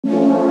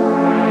What's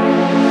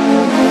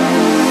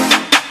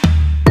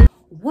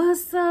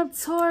up,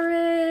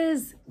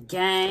 Taurus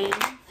gang?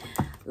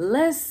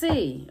 Let's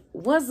see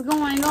what's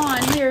going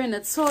on here in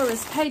the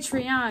Taurus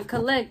Patreon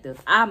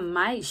collective. I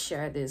might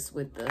share this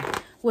with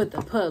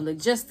the public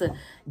just to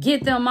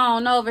get them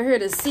on over here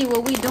to see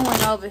what we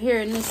doing over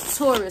here in this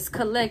Taurus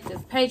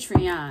collective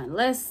Patreon.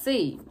 Let's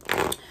see.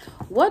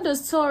 What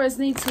does Taurus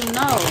need to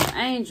know?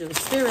 Angels,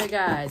 spirit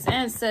guides,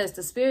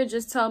 ancestors. Spirit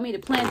just told me to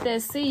plant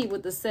that seed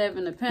with the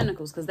Seven of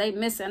Pentacles because they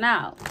missing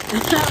out.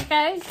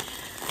 Okay?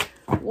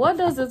 What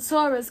does the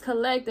Taurus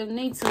collective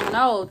need to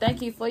know?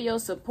 Thank you for your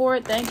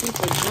support. Thank you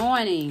for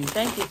joining.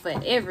 Thank you for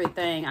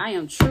everything. I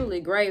am truly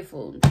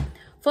grateful.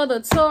 For the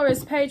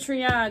Taurus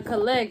Patreon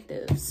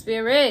collective,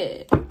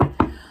 spirit,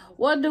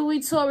 what do we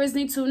Taurus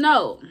need to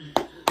know?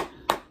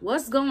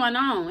 What's going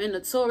on in the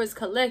Taurus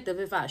collective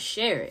if I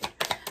share it?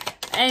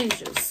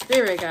 Angels,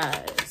 spirit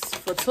guides,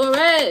 for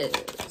Taurus,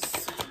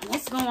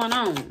 what's going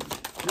on?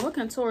 What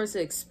can Taurus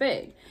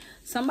expect?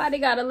 Somebody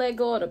got to let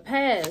go of the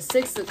past.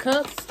 Six of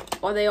Cups,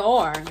 or they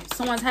are.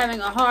 Someone's having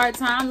a hard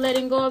time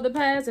letting go of the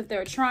past if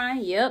they're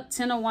trying. Yep,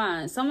 Ten of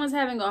Wands. Someone's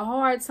having a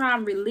hard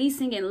time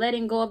releasing and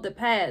letting go of the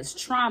past.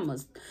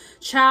 Traumas,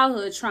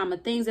 childhood trauma,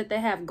 things that they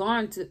have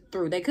gone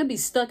through. They could be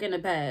stuck in the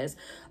past.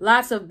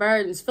 Lots of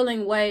burdens,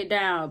 feeling weighed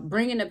down,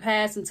 bringing the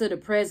past into the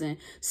present.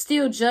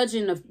 Still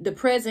judging the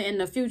present and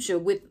the future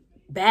with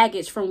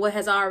baggage from what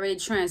has already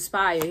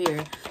transpired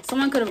here.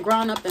 Someone could have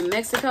grown up in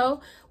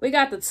Mexico. We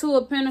got the Two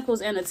of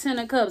Pentacles and the Ten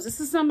of Cups. This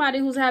is somebody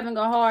who's having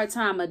a hard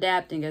time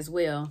adapting as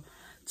well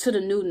to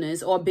the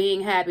newness or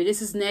being happy.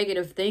 This is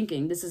negative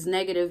thinking. This is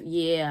negative.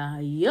 Yeah.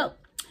 Yep.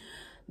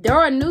 There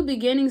are new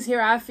beginnings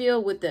here, I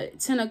feel, with the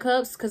Ten of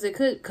Cups, because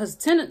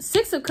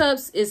Six of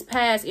Cups is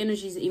past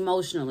energies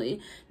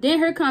emotionally. Then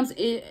here comes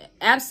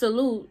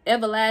absolute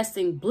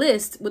everlasting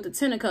bliss with the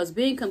Ten of Cups,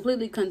 being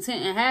completely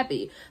content and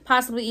happy,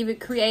 possibly even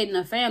creating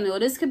a family. Or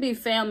this could be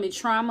family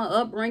trauma,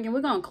 upbringing.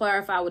 We're going to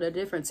clarify with a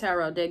different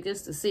tarot deck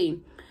just to see.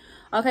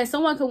 Okay,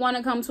 someone could want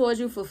to come towards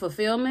you for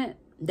fulfillment.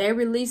 They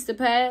release the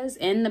past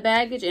and the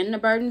baggage and the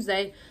burdens.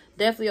 They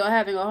definitely are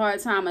having a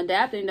hard time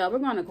adapting, though. We're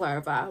going to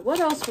clarify.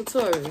 What else for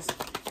Taurus?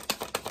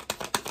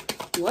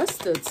 What's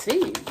the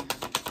tea?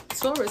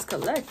 Taurus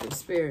collective,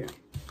 spirit.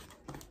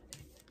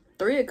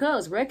 Three of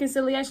Cups,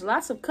 reconciliation.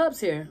 Lots of cups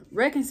here.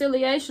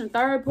 Reconciliation,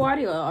 third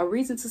party, or a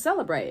reason to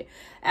celebrate.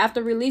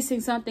 After releasing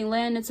something,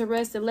 laying it to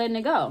rest and letting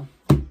it go.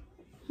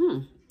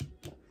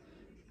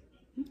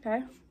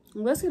 Okay.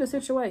 Let's get a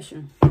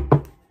situation.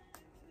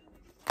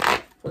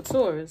 For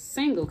Taurus,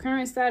 single,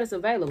 current status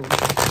available.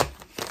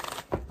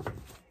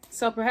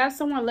 So perhaps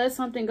someone let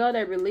something go,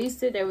 they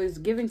released it, they was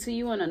giving to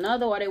you in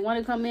another, or they want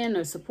to come in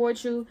or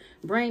support you,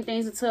 bring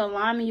things into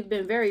alignment. You've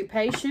been very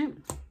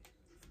patient.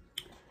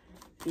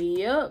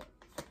 Yep.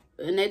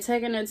 And they're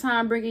taking their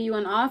time bringing you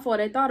an offer, or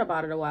they thought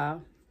about it a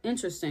while.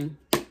 Interesting.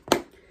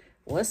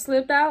 What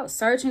slipped out?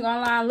 Searching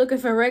online, looking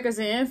for records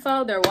and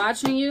info. They're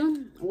watching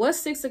you. What's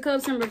Six of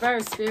Cups in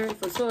reverse, spirit,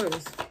 for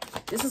Taurus?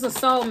 This is a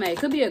soulmate.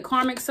 Could be a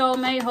karmic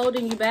soulmate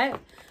holding you back.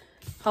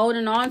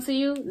 Holding on to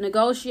you,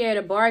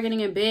 negotiator,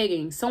 bargaining and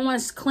begging.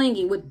 Someone's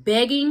clinging with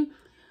begging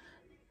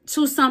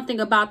to something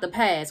about the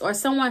past, or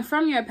someone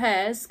from your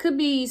past. Could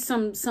be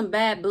some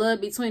bad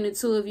blood between the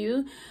two of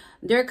you.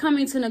 They're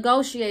coming to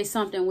negotiate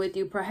something with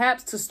you,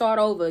 perhaps to start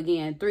over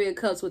again. Three of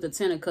Cups with the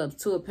Ten of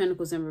Cups, Two of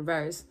Pentacles in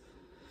reverse.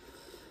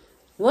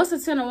 What's the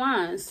Ten of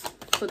Wands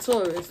for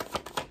Taurus?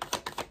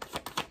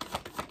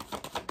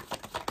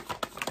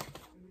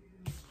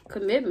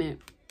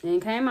 Commitment.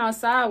 And came out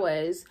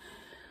sideways.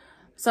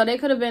 So they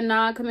could have been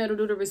non-committal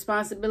due to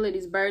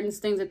responsibilities, burdens,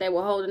 things that they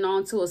were holding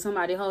on to, or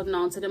somebody holding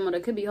on to them, or they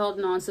could be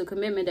holding on to a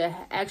commitment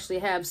that actually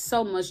have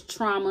so much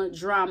trauma,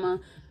 drama,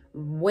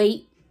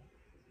 weight.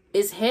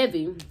 It's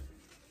heavy.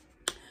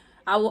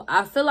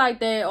 I feel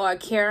like they are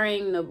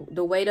carrying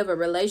the weight of a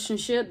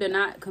relationship. They're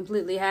not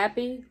completely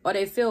happy, or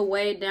they feel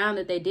weighed down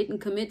that they didn't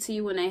commit to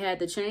you when they had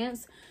the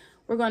chance.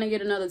 We're going to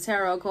get another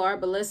tarot card,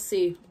 but let's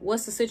see.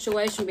 What's the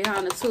situation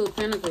behind the Two of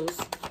Pentacles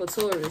for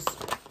Taurus?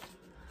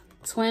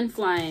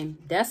 Twinflame.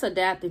 That's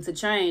adapting to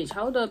change.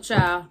 Hold up,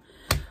 child.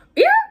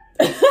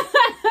 Yeah.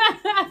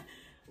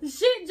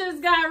 Shit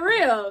just got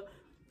real.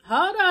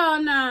 Hold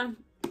on now.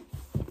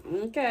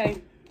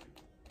 Okay.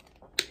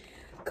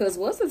 Because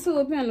what's the Two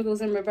of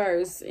Pentacles in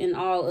reverse in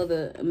all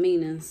other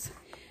meanings?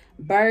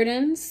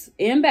 Burdens,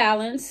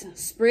 imbalance,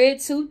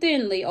 spread too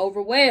thinly,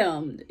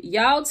 overwhelmed.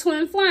 Y'all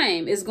twin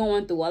flame is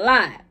going through a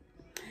lot.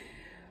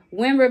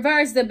 When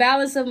reversed, the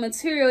balance of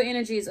material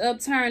energy is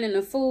upturned and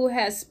the fool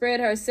has spread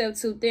herself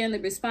too thin. The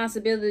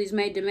responsibilities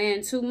may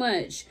demand too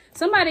much.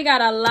 Somebody got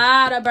a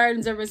lot of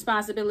burdens and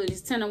responsibilities.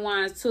 Ten of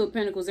Wands, Two of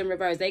Pentacles in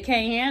reverse. They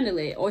can't handle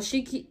it, or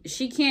she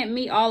can't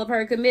meet all of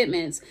her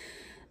commitments.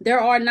 There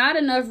are not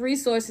enough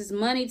resources,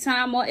 money,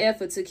 time, or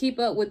effort to keep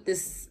up with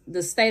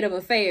the state of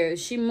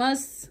affairs. She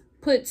must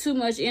put too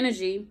much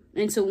energy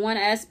into one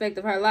aspect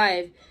of her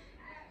life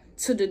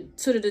to the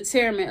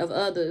detriment of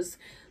others.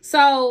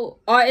 So,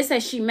 or it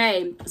says she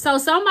may. So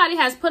somebody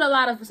has put a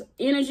lot of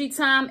energy,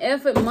 time,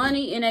 effort,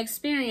 money, and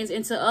experience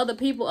into other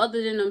people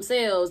other than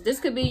themselves. This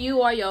could be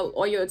you or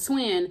your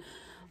twin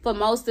for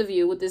most of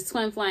you with this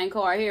twin flame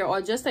card here,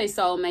 or just a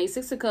soulmate.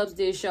 Six of Cups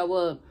did show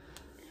up.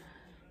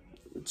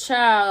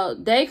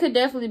 Child, they could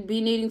definitely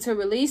be needing to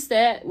release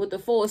that with the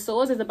Four of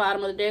Swords at the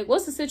bottom of the deck.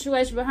 What's the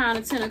situation behind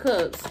the Ten of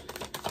Cups?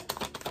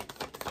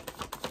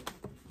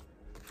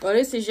 Or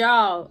this is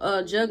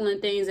y'all juggling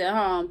things at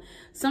home.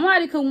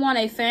 Somebody could want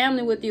a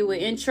family with you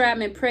with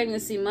entrapment,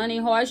 pregnancy, money,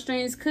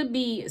 heartstrings. Could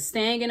be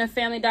staying in a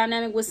family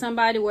dynamic with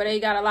somebody where they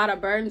got a lot of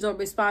burdens or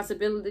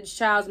responsibilities,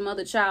 child's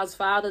mother, child's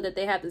father that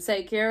they have to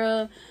take care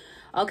of.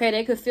 Okay,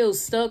 they could feel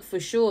stuck for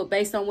sure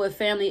based on what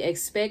family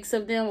expects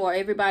of them or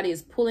everybody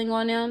is pulling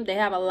on them. They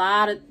have a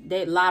lot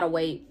of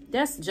weight.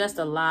 That's just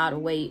a lot of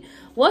weight.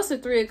 What's the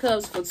Three of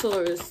Cups for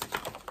Taurus?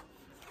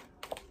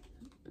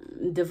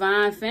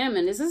 Divine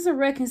feminine. This is a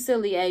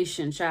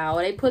reconciliation,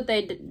 child. They put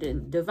the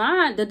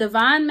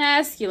divine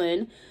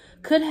masculine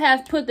could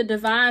have put the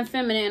divine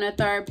feminine in a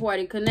third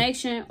party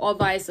connection or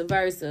vice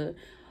versa.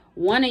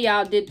 One of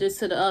y'all did this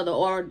to the other,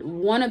 or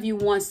one of you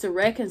wants to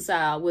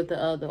reconcile with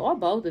the other, or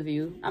both of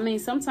you. I mean,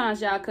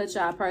 sometimes y'all cut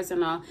y'all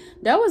person off.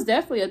 That was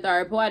definitely a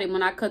third party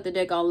when I cut the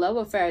deck on love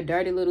affair,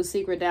 dirty little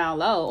secret down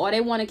low. Or they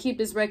want to keep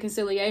this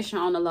reconciliation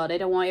on the low. They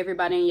don't want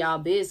everybody in y'all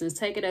business.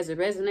 Take it as it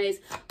resonates.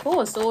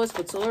 Four of Swords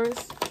for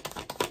Taurus.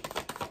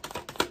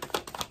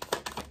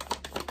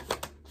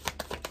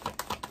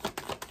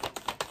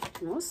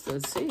 What's the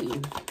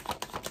tea?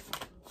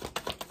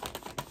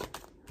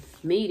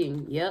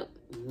 Meeting. Yep.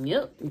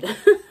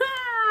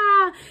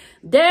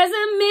 There's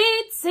a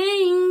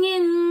meeting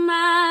in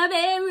my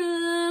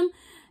bedroom.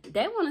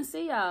 They want to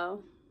see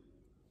y'all.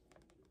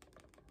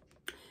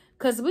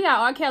 Because we got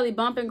R. Kelly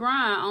bump and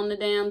grind on the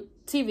damn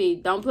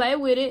TV. Don't play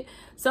with it.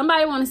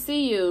 Somebody want to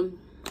see you.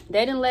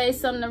 They didn't lay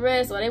something to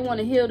rest, or they want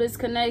to heal this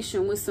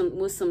connection with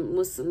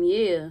some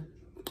yeah.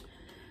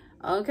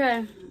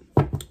 Okay.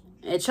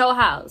 At your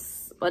house.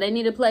 Or they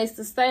need a place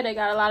to stay. They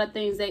got a lot of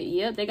things that,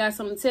 yep, they got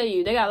something to tell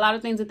you. They got a lot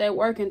of things that they're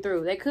working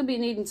through. They could be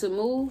needing to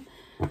move.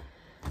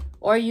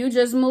 Or you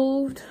just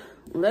moved.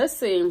 Let's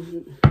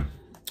see.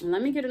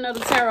 Let me get another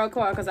tarot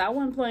card because I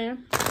wasn't playing.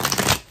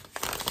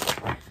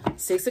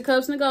 Six of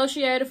Cups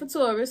negotiator for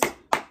Taurus.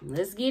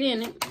 Let's get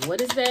in it.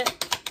 What is that?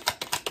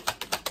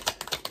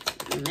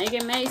 Make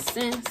it make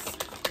sense.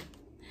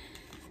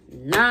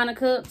 Nine of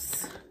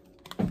Cups.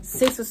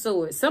 Six of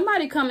Swords.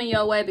 Somebody coming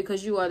your way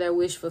because you are their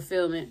wish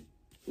fulfillment.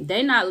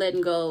 They not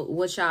letting go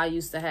what y'all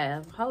used to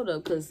have. Hold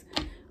up, because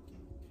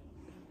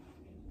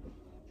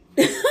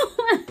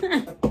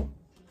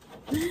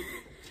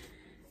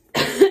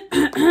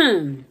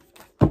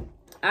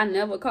I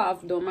never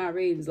cough during my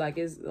readings like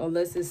it's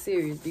unless it's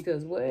serious.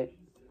 Because what?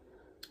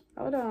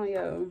 Hold on,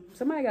 yo.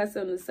 Somebody got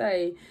something to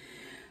say.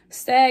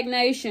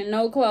 Stagnation,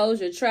 no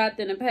closure, trapped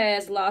in the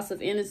past, loss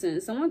of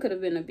innocence. Someone could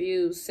have been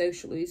abused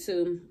sexually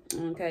too.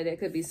 Okay, that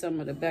could be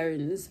some of the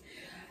burdens.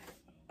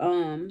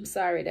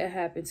 Sorry that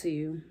happened to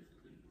you.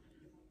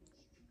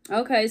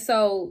 Okay,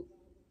 so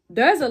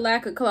there's a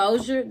lack of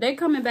closure. They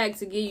coming back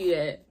to give you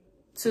that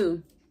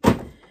too.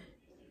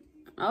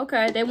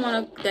 Okay, they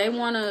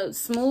wanna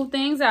smooth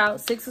things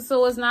out. Six of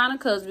Swords, Nine of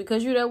Cups,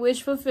 because you're their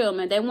wish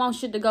fulfillment. They want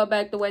shit to go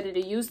back the way that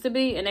it used to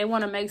be, and they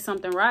want to make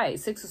something right.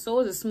 Six of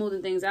Swords is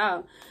smoothing things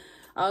out.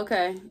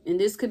 Okay, and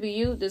this could be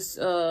you, this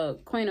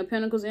Queen of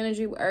Pentacles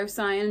energy, Earth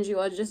sign energy,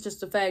 or just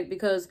the fact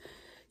because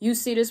you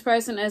see this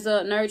person as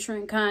a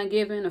nurturing, kind,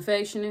 giving,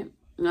 affectionate,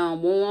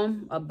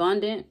 warm,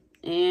 abundant,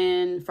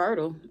 and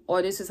fertile.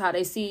 Or this is how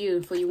they see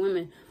you for you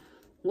women.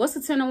 What's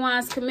the Ten of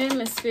Wands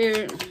commitment,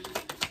 Spirit?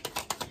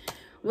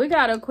 We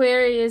got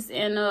Aquarius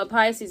and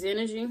Pisces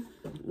energy.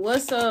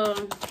 What's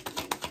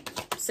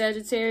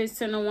Sagittarius,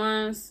 Ten of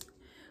Wands?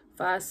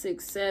 5,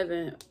 6,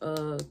 7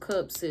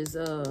 cups is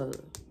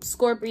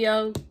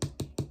Scorpio,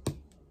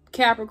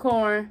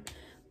 Capricorn,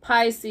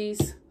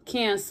 Pisces,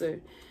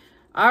 Cancer.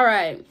 All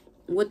right.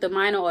 With the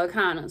minor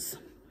arcanas.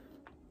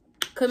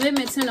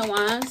 Commitment, Ten of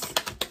Wands.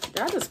 Did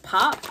I just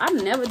pop? I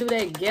never do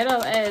that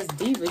ghetto ass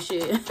diva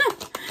shit.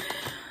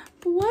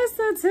 What's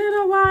the Ten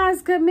of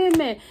Wands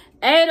commitment?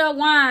 Eight of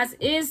Wands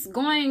is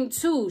going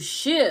to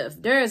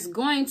shift. There's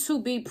going to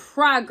be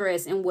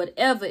progress in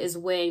whatever is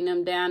weighing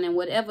them down and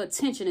whatever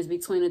tension is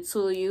between the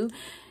two of you.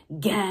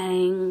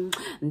 Gang,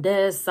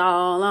 that's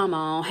all I'm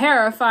on.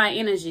 Terrifying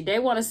energy. They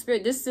want a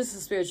spirit. This is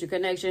a spiritual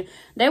connection.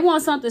 They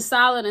want something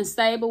solid and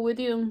stable with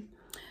you.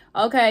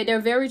 Okay, they're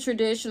very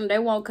traditional. They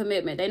want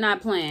commitment. They're not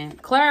playing.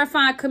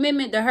 Clarifying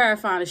commitment, the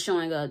horrifying is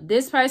showing up.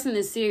 This person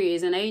is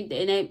serious, and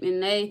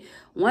they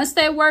once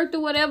they work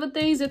through whatever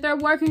things that they're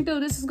working through,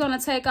 this is going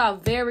to take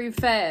off very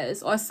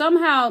fast. Or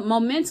somehow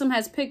momentum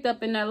has picked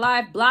up in their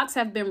life. Blocks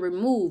have been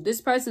removed.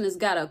 This person has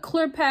got a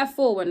clear path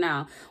forward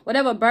now.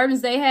 Whatever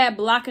burdens they had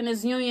blocking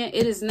this union,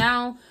 it is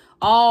now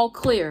all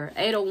clear.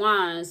 Eight of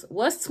Wands.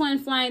 What's Twin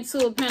Flame?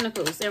 Two of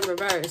Pentacles in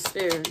reverse,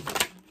 Spirit.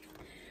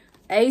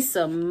 Ace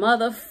of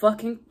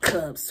motherfucking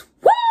Cups.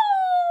 Woo!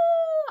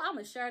 I'm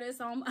going to share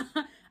this on. I'm going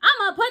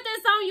to put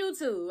this on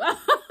YouTube.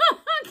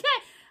 Okay.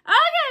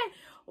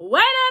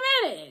 Wait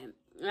a minute.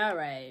 All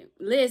right.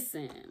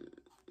 Listen.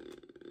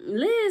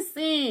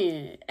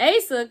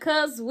 Ace of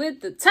Cups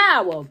with the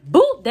Tower.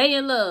 Boop. They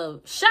in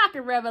love.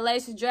 Shocking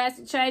revelation.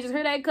 Drastic changes.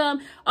 Here they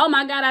come. Oh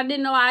my God. I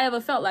didn't know I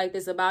ever felt like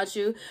this about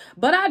you.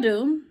 But I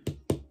do.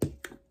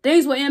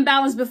 Things were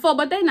imbalanced before,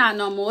 but they not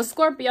no more.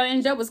 Scorpio,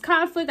 and there was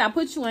conflict. I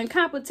put you in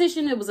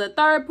competition. It was a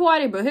third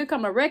party, but here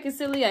come a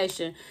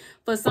reconciliation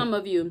for some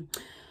of you.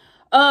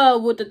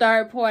 With the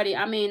third party.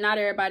 I mean, not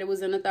everybody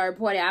was in the third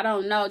party. I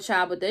don't know,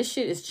 child, but this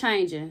shit is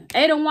changing.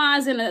 8 of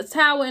Wands in the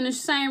Tower in the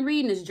same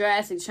reading is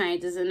drastic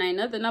changes, and ain't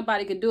nothing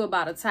nobody could do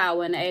about a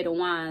Tower and the 8 of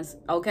Wands,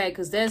 okay?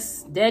 Because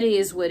that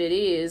is what it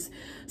is.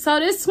 So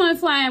this twin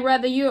flame,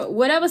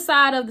 whatever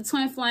side of the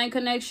twin flame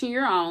connection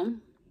you're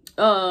on,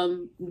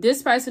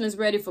 this person is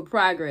ready for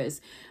progress.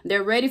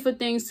 They're ready for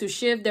things to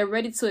shift. They're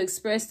ready to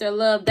express their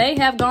love. They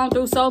have gone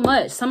through so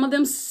much. Some of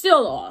them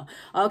still are.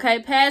 Okay,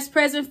 past,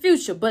 present,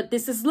 future. But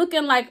this is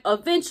looking like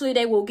eventually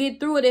they will get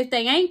through it if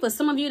they ain't. For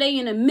some of you, they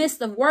in the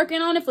midst of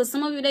working on it. For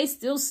some of you, they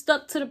still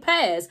stuck to the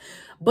past.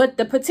 But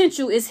the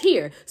potential is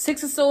here.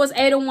 6 of Swords,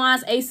 8 of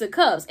Wands, Ace of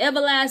Cups.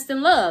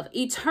 Everlasting love.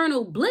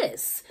 Eternal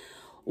bliss.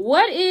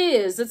 What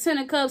is the 10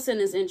 of Cups in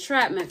this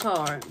entrapment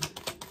card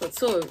for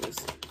Taurus?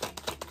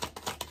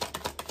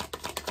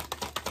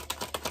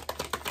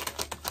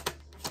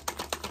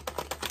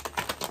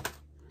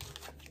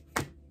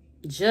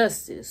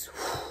 Justice.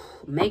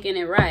 Making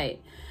it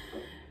right.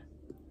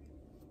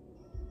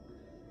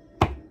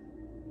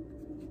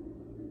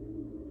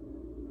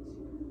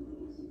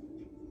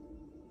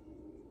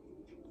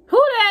 Who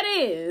that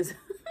is?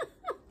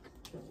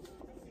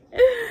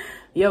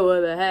 Your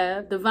other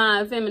half.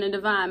 Divine feminine,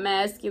 divine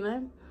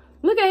masculine.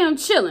 Look at him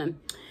chilling.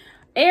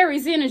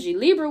 Aries energy.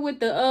 Libra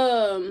with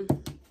the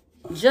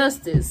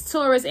justice.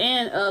 Taurus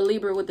and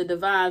Libra with the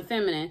divine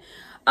feminine.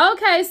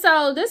 Okay,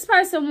 so this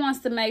person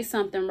wants to make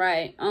something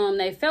right.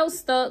 They felt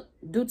stuck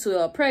due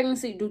to a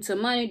pregnancy, due to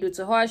money, due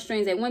to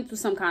heartstrings. They went through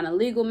some kind of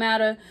legal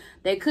matter.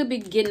 They could be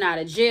getting out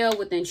of jail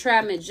with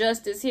entrapment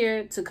justice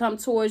here to come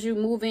towards you,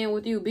 move in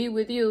with you, be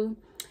with you.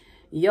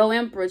 Yo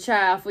Emperor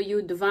child for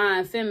you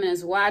divine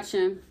feminines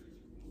watching.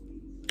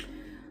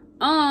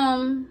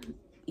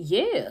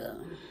 Yeah.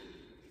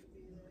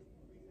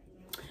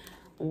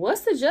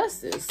 What's the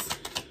justice?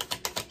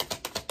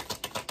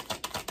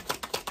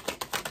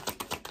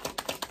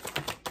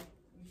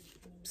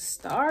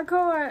 Star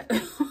card.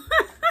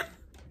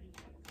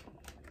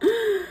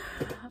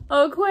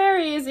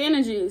 Aquarius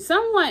energy.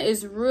 Someone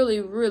is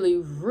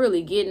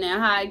really getting in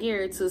high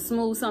gear to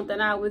smooth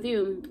something out with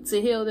you, to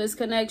heal this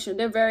connection.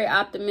 They're very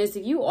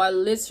optimistic. You are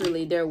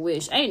literally their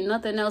wish. Ain't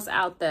nothing else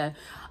out there.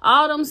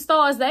 All them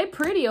stars, they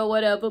pretty or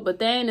whatever, but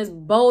they ain't as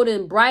bold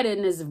and bright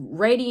and as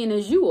radiant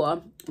as you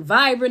are,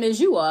 vibrant as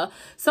you are.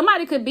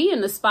 Somebody could be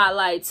in the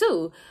spotlight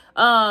too.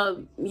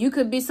 You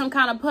could be some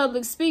kind of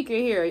public speaker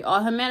here,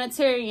 or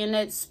humanitarian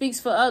that speaks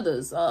for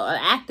others, an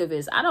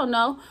activist. I don't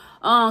know,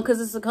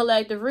 because it's a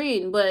collective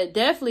reading, but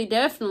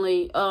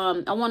definitely,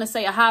 I want to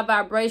say a high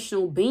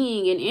vibrational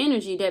being and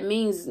energy that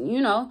means,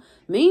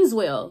 means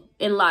well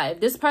in life.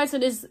 This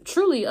person is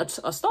truly a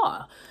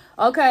star,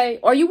 okay,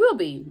 or you will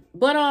be,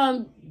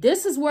 but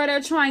this is where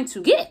they're trying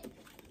to get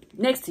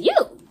next to you.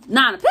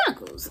 9 of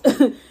Pentacles.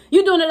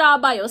 You doing it all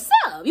by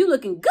yourself. You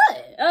looking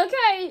good.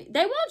 Okay.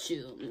 They want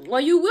you.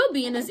 Or you will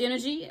be in this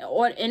energy.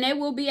 And they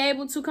will be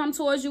able to come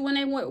towards you when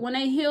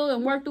they heal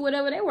and work through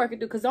whatever they're working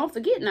through. Because don't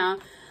forget now,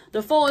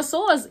 the 4 of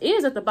Swords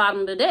is at the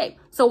bottom of the deck.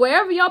 So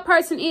wherever your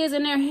person is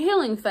in their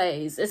healing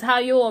phase is how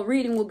your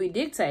reading will be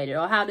dictated,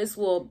 or how this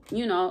will,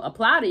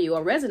 apply to you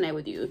or resonate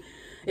with you.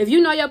 If you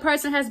know your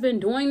person has been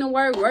doing the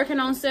work, working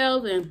on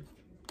self and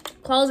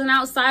closing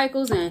out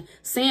cycles and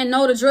saying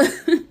no to drugs,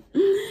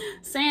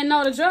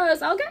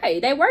 okay,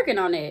 they working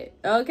on it.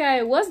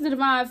 Okay, what's the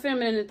divine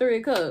feminine in the 3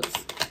 of Cups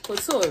for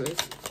Taurus?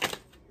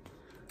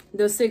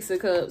 The 6 of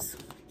Cups.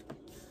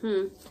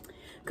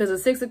 Because the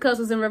 6 of Cups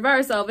was in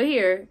reverse over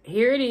here.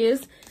 Here it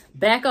is,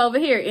 back over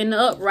here in the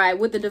upright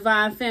with the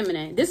divine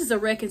feminine. This is a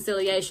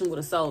reconciliation with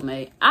a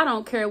soulmate. I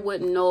don't care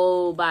what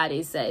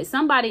nobody says.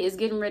 Somebody is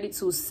getting ready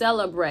to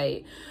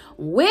celebrate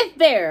with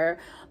their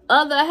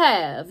other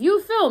half. You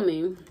feel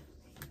me?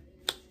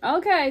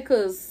 Okay,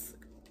 because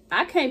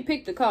I can't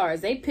pick the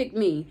cards. They picked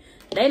me.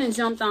 They done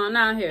jumped on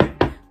out here.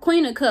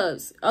 Queen of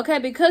Cups. Okay,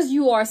 because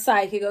you are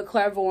psychic or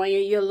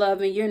clairvoyant, you're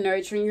loving, you're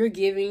nurturing, you're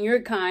giving,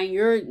 you're kind,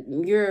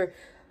 you're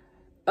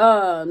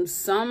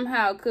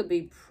somehow could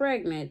be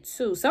pregnant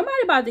too. Somebody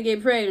about to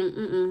get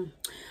pregnant.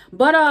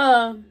 But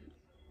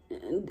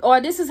or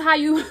this is how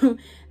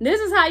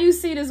you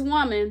see this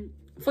woman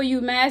for you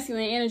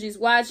masculine energies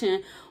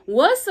watching.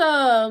 What's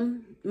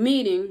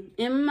meeting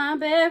in my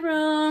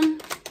bedroom?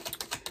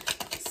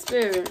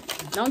 Spirit,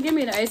 don't give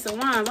me the Ace of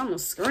Wands. I'm gonna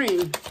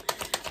scream.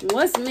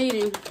 What's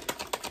meeting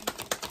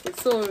with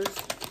Taurus?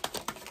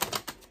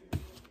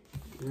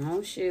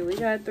 Oh shit, we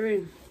got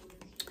 3.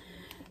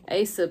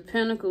 Ace of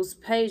Pentacles,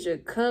 Page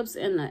of Cups,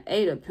 and the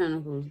 8 of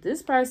Pentacles.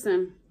 This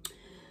person,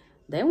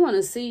 They want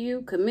to see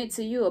you, commit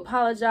to you,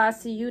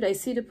 apologize to you. They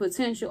see the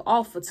potential,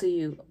 offer to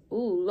you.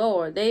 Ooh,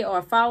 Lord. They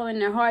are following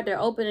their heart. They're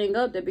opening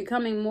up. They're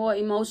becoming more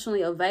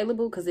emotionally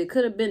available, because it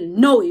could have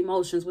been no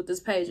emotions with this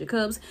Page of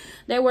Cups.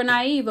 They were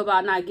naive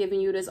about not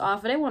giving you this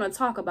offer. They want to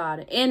talk about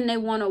it. And they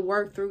want to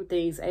work through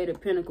things, Eight of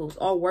Pentacles,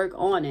 or work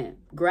on it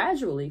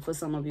gradually for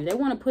some of you. They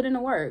want to put in the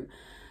work.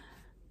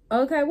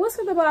 Okay, what's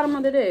at the bottom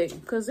of the deck?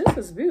 Because this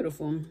is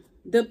beautiful.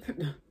 The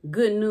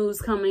good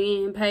news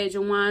coming in, Page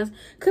of Wands.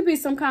 Could be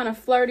some kind of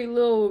flirty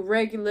little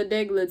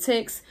regular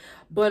text,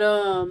 but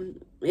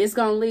it's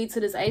gonna lead to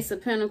this Ace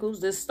of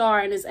Pentacles, this Star,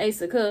 and this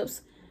Ace of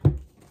Cups.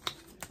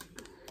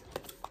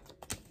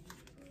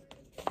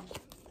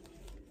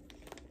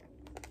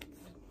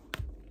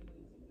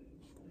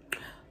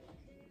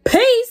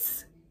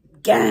 Peace,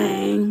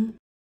 gang.